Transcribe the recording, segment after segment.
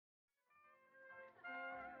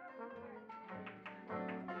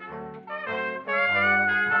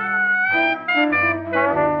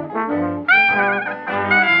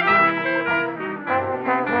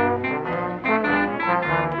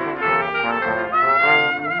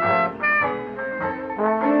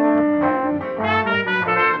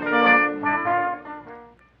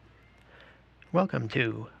welcome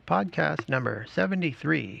to podcast number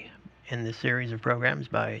 73 in this series of programs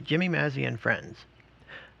by Jimmy Mazzy and Friends.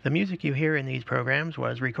 The music you hear in these programs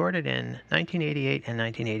was recorded in 1988 and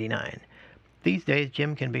 1989. These days,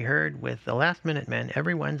 Jim can be heard with the Last Minute Men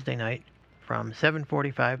every Wednesday night from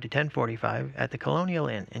 7:45 to 10:45 at the Colonial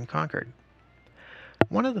Inn in Concord.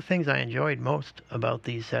 One of the things I enjoyed most about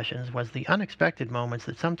these sessions was the unexpected moments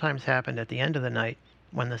that sometimes happened at the end of the night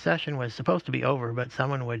when the session was supposed to be over, but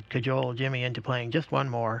someone would cajole Jimmy into playing just one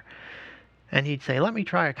more, and he'd say, "Let me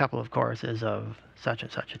try a couple of choruses of such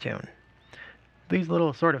and such a tune." These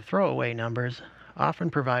little sort of throwaway numbers often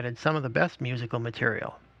provided some of the best musical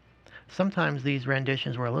material. Sometimes these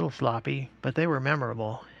renditions were a little sloppy, but they were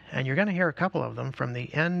memorable, and you're going to hear a couple of them from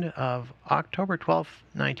the end of October 12th,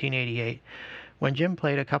 1988, when Jim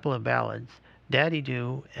played a couple of ballads, Daddy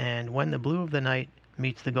Do and When the Blue of the Night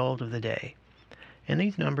Meets the Gold of the Day. In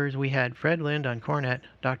these numbers, we had Fred Lind on cornet,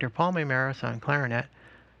 Dr. Paul Maymaris on clarinet,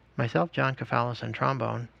 myself, John Kafalis, on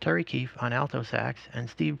trombone, Terry Keefe on alto sax, and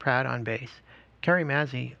Steve Pratt on bass. Kerry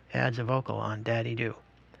Mazzy adds a vocal on Daddy Do.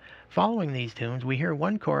 Following these tunes, we hear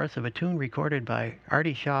one chorus of a tune recorded by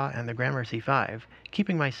Artie Shaw and the Gramercy Five,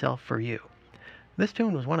 Keeping Myself for You. This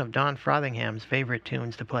tune was one of Don Frothingham's favorite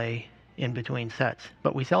tunes to play in between sets,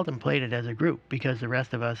 but we seldom played it as a group because the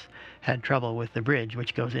rest of us had trouble with the bridge,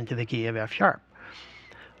 which goes into the key of F sharp.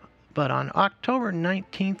 But on October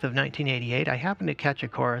 19th of 1988, I happened to catch a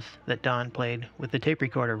chorus that Don played with the tape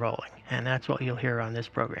recorder rolling, and that's what you'll hear on this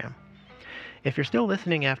program. If you're still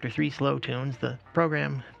listening after three slow tunes, the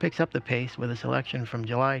program picks up the pace with a selection from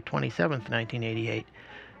July 27th, 1988.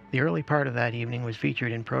 The early part of that evening was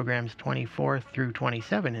featured in programs 24 through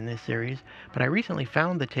 27 in this series, but I recently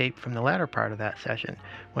found the tape from the latter part of that session,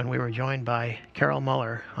 when we were joined by Carol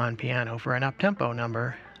Muller on piano for an up-tempo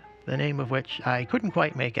number, the name of which I couldn't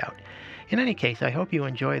quite make out. In any case, I hope you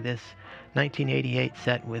enjoy this 1988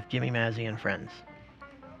 set with Jimmy Mazzy and Friends.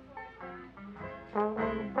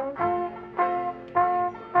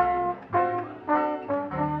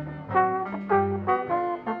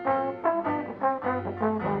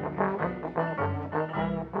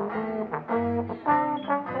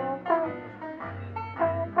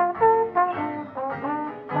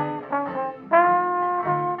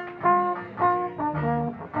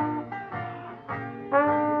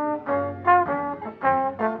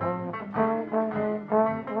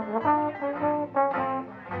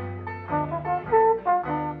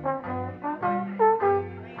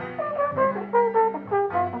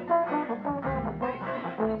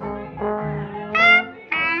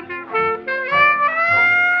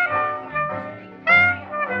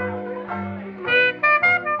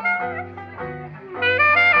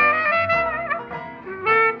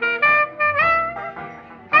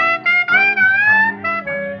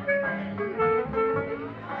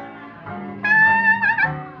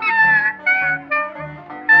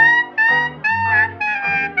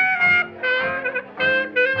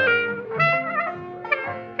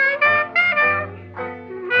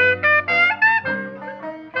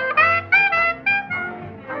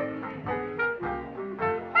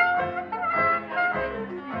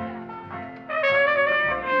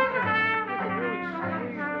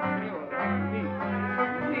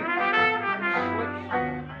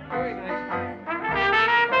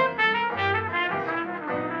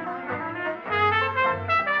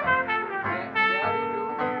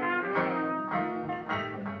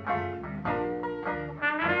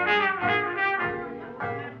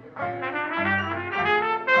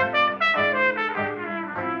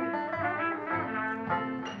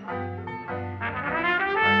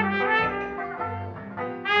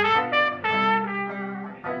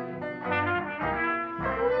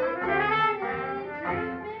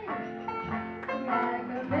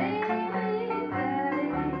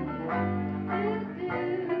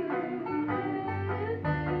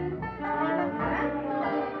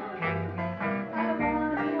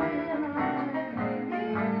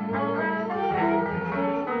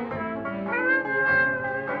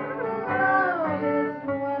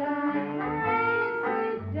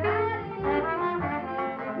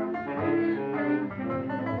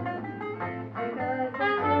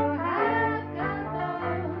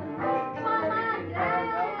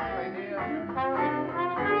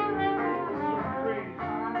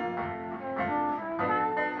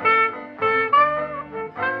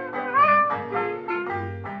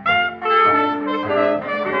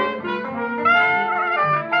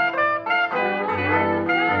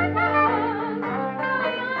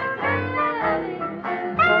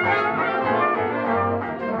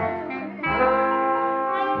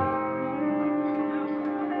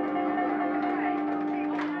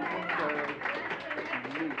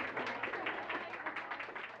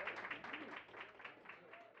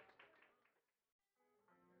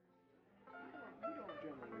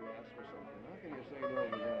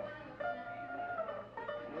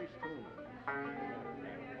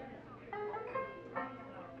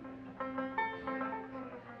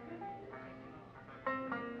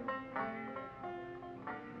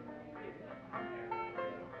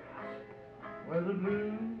 where the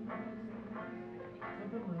blue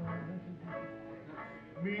of the night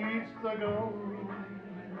meets the gold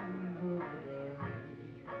of the day.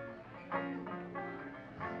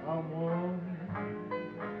 Someone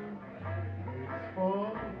waits for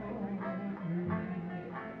me,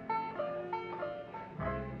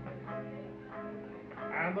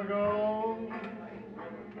 and the gold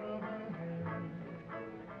of her hair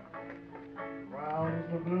crowns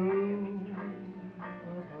the blue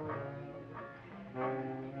of her eyes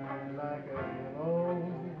like a yellow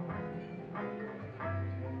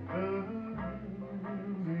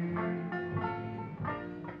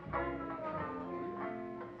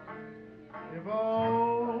if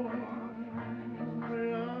only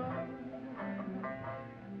I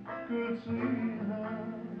could see her,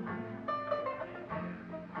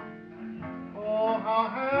 oh how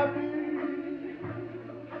happy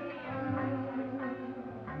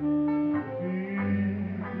I'd be.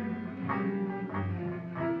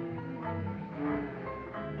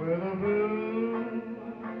 Where the blue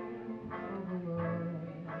of the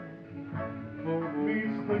night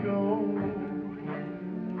meets the gold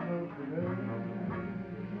of the day.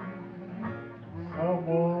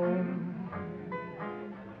 Someone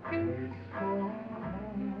waits for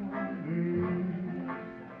me.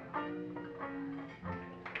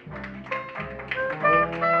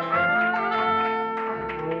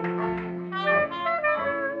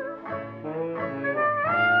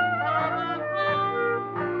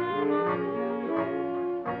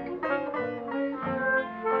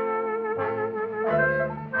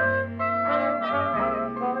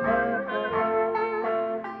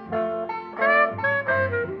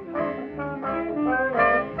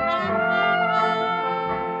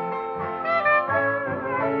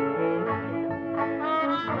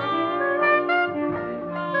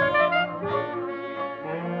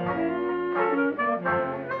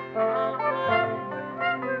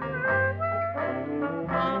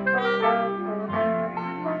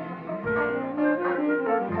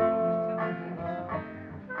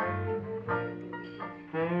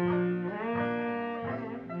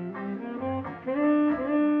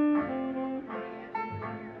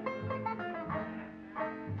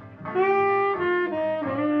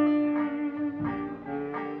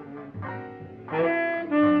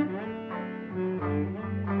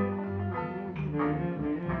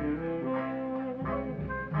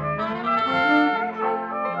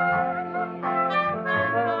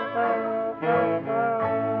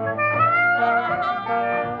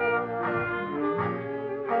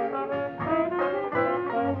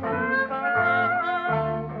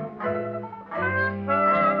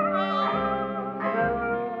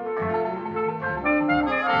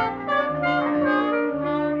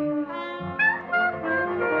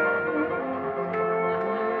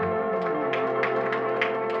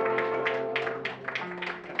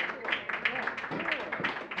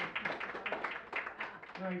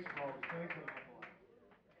 Thanks, folks. Thanks an awful lot.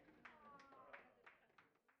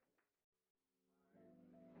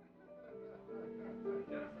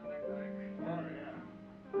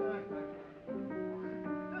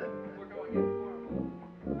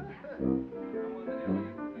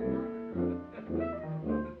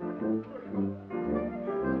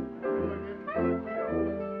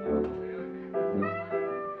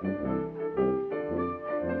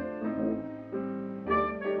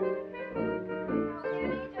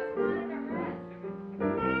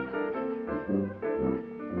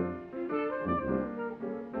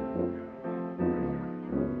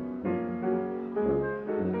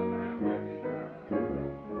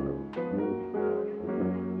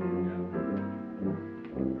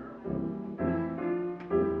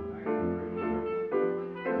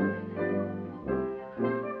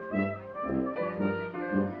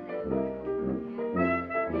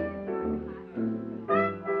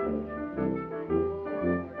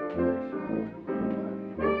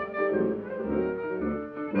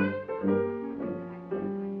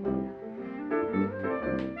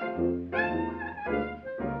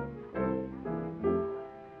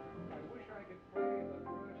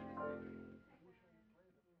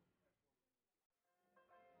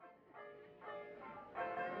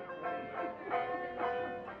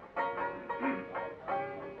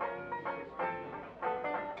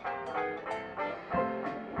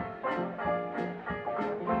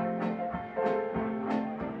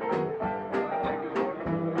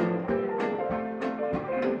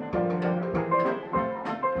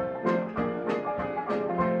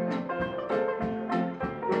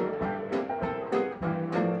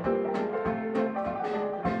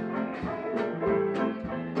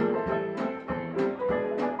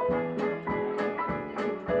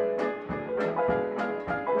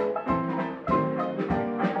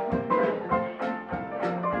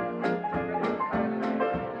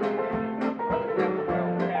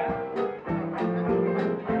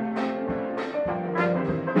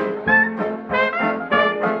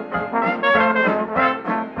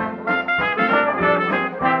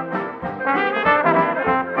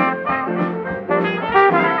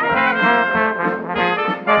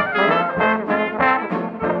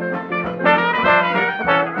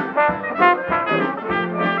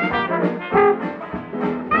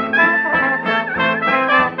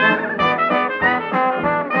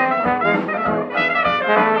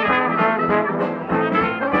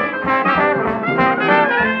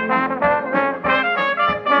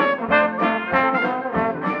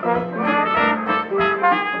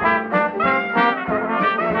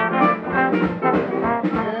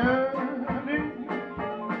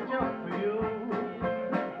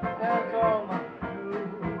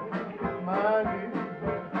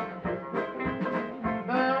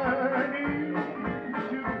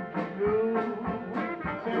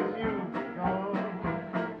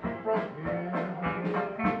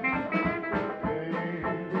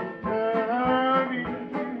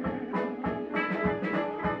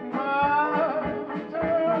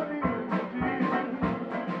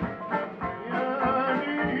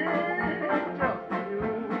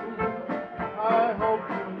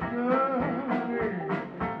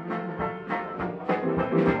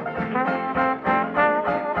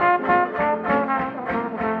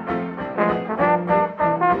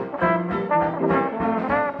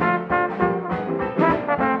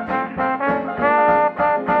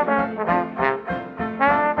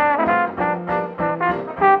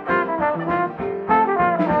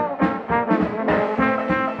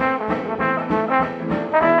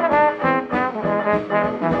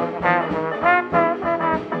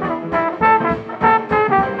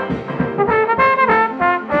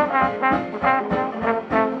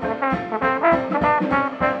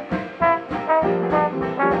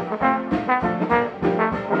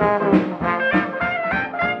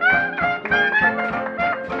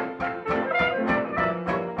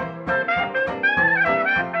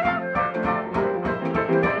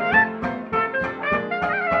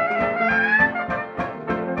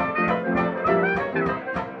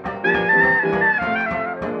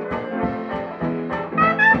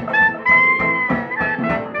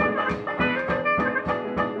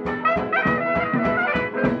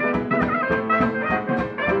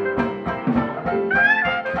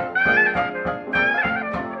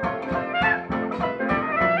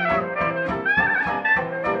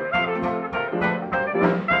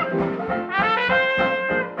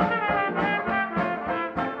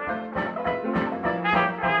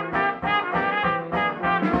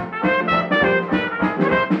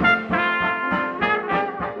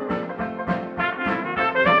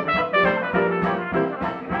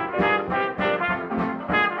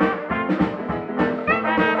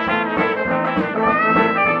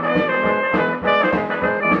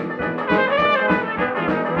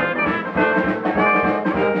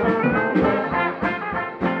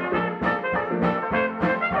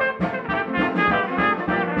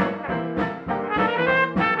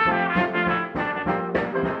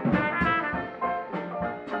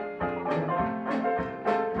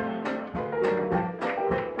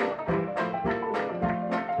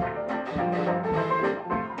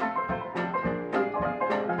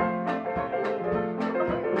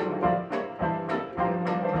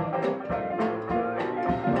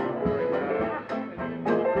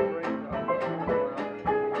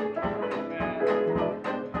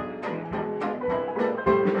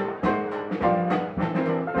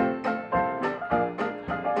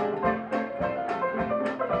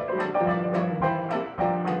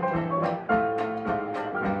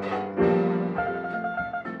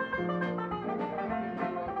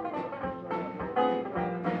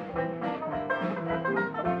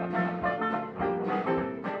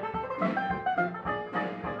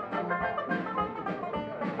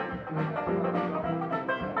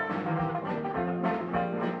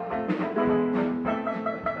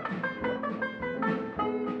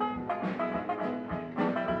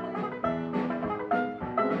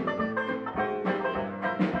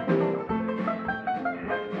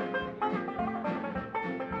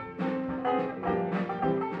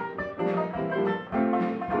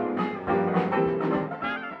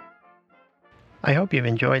 I hope you've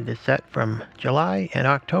enjoyed this set from July and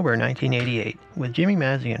October 1988 with Jimmy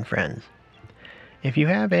Mazzy and Friends. If you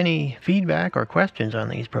have any feedback or questions on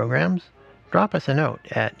these programs, drop us a note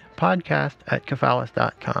at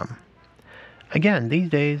podcast@kafalas.com. Again, these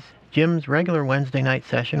days, Jim's regular Wednesday night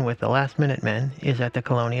session with the Last Minute Men is at the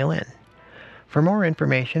Colonial Inn. For more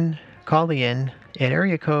information, call the inn at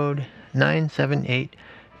area code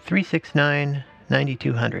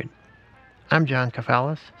 978-369-9200. I'm John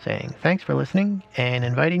Kafalas saying thanks for listening and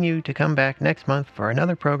inviting you to come back next month for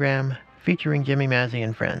another program featuring Jimmy Mazzy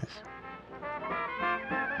and Friends.